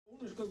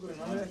Sköggurinn,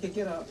 hann ekki að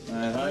gera,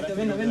 ekki að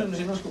vinna vinnunum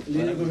sína sko.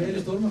 Líður ykkur vel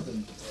í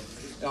stórmarkaðnum?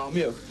 Já,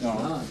 mjög. Já,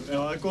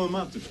 það er góð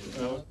matur sko.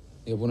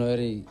 Ég hef búinn að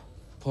vera í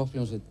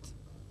poppljónsveit,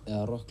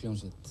 eða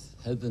rockkljónsveit,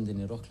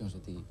 hefðbundinni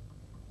rockkljónsveit í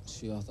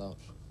 7-8 ár.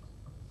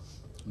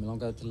 Mér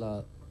langaði til að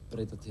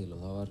breyta til og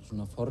það var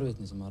svona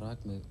forvitni sem að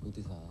rak mig út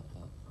í það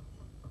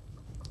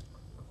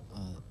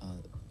að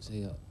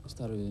segja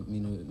starfi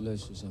mínu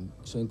lausu sem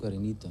söngvari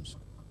nýdönsk.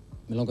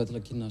 Mér langaði til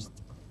að kynnast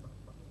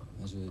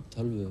þessu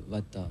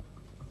tölvuvædda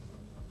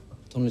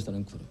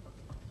tónlistarumhverfi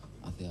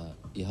af því að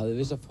ég hafði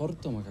vissa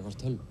fordóma gagnvart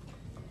tölvu.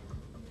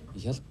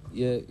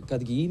 Ég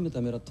gat ekki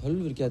ímyndað mér að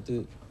tölvur gætu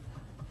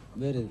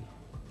verið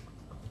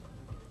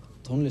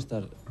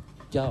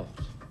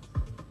tónlistargjafar.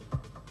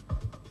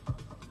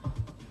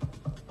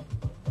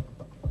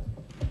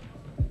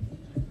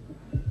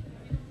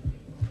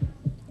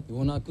 Ég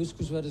vona að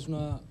GusGus verði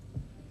svona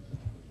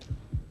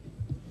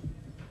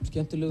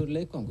skemmtilegur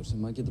leikvangur sem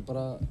maður getur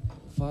bara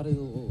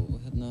farið og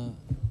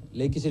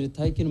leikið sér í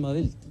tækinum að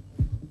vild.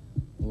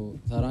 Og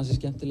það er ansi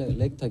skemmtileg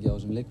leiktæki á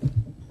þessum leikvangi.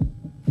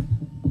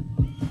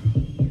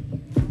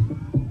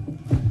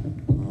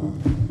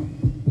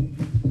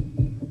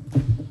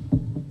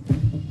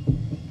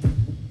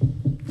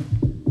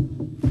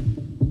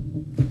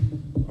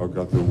 I've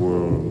got the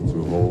world to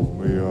hold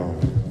me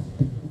up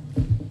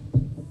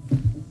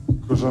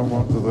 'cause I'm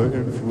under the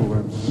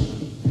influence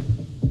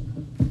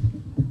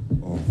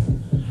of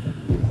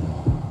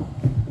love.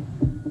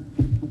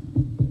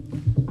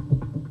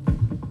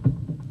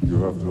 You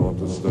have to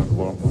understand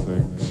one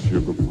thing,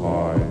 sugar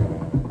pie,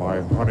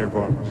 my honey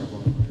buns.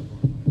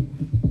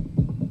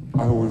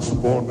 I was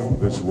born in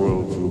this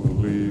world to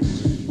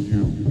please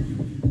you.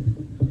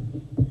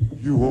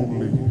 You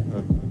only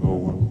and no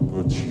one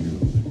but you.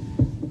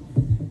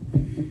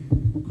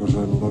 'Cause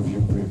I love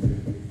you, baby.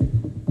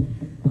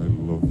 I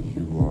love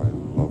you, I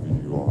love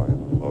you, I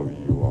love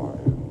you, I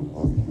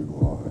love you,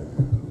 I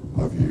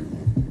love you.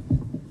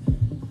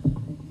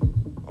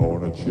 I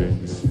wanna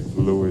change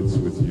fluids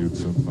with you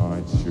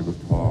tonight, sugar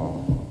pie.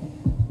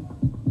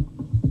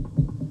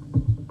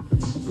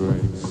 It's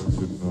strange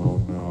to know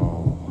now,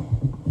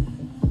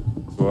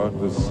 to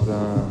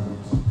understand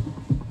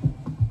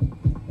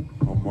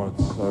how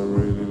much I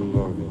really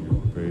love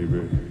you,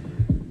 baby.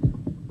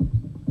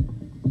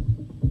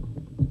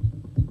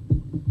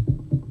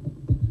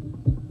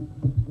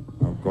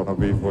 I'm gonna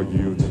be for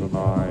you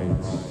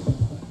tonight.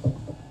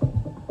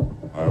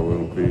 I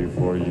will be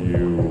for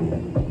you.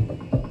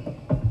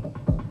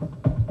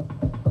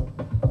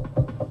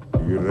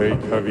 Í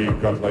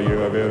Reykjavík ætla ég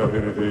að vera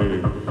fyrir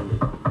þig.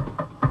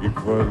 Í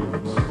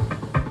kvöld,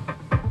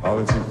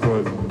 aðeins í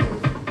kvöld,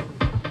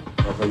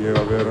 ætla ég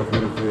að vera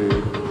fyrir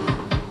þig.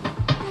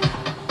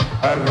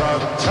 Herra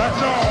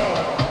Techno!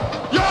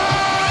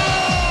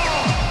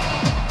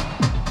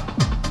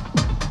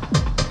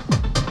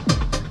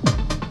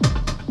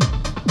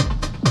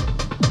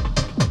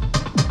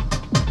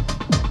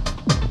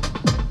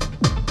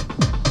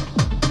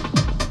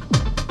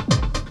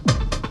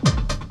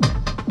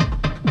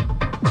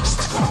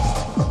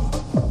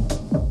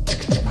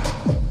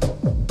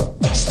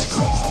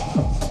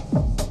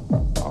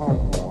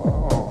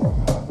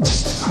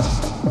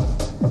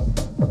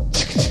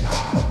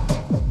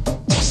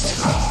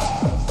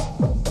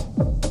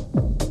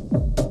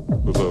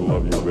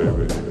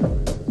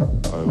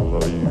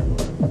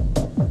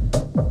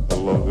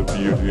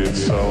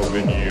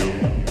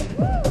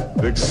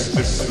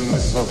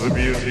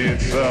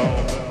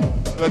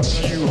 That's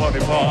you, honey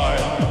pie.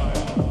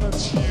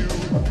 That's you.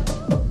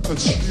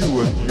 That's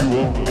you and you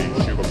only,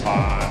 sugar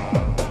pie.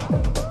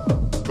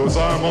 'Cause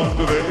I'm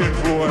under the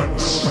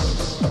influence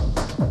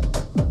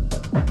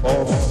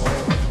of love.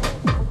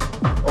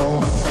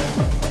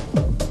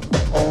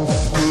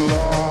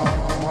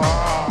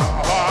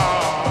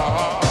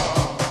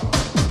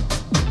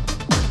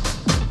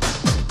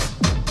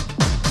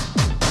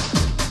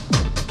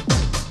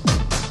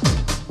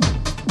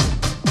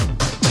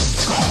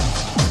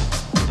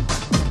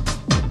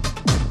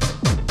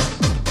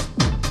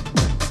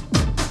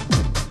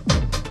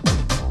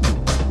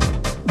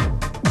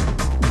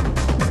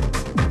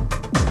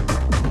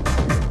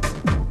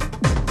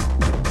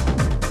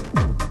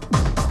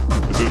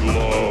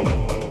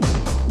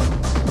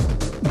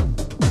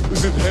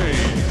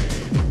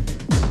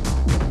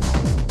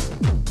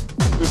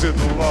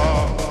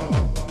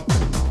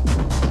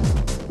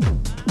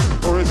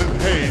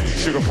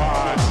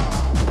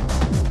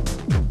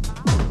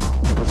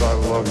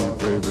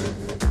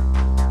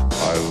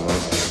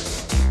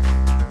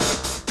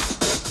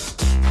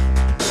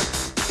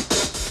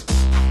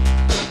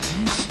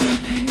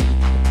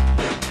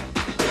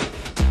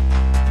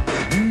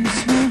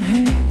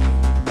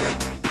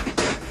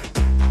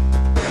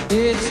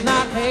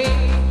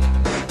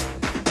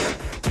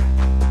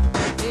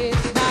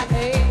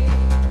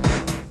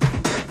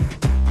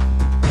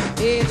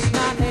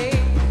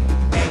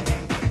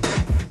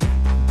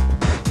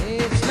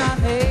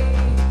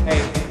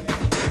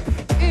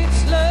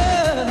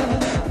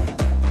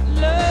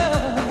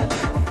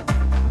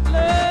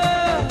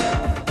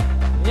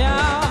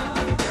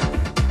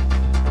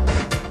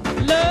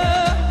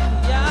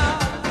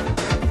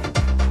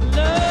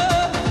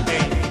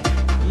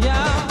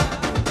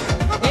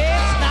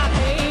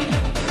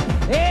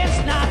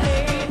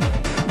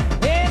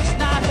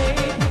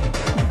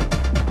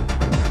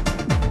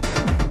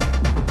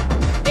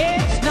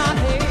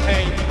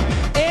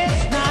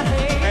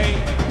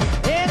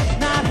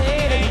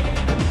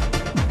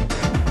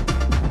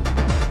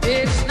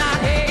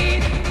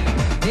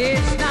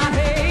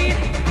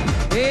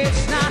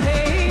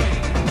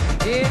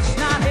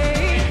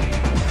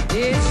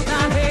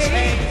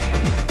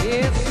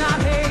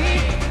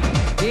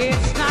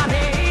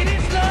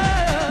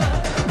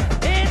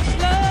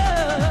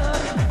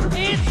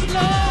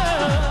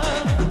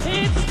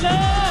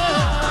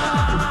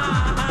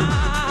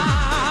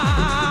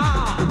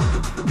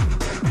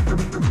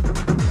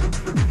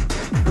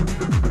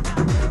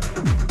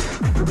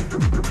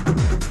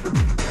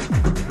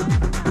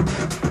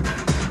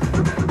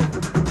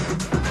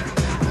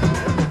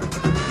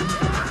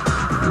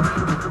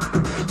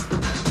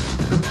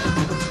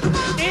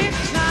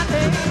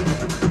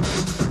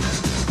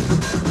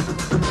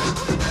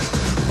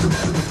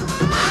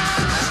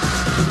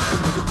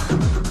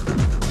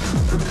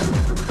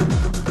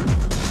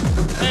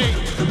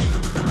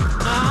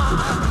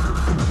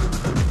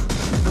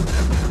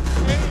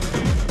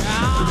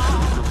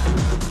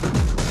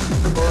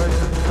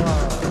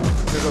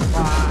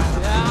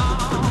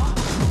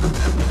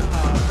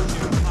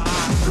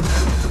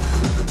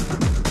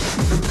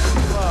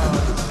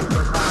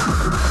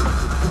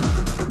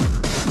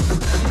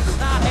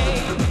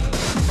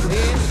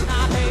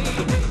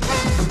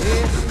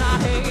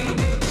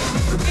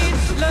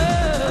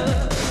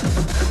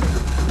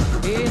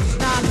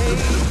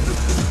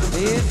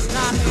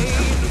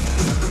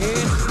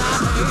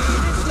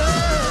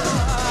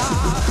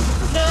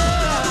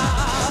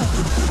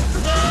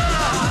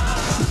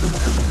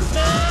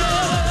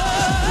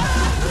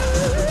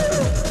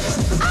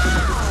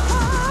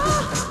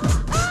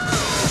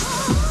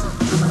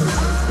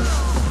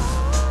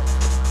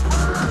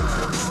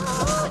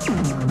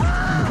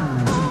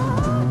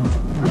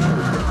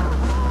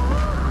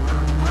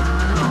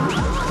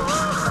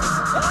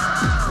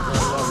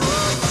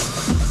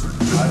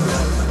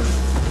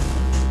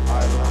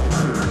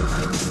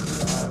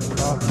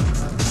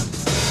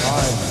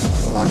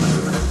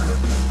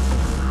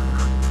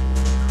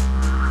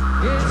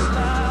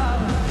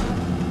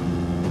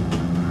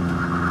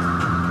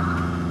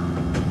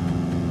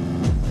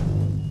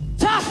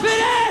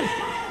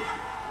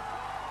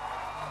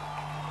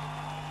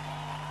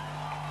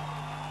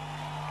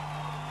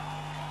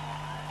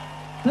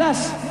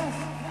 Bless.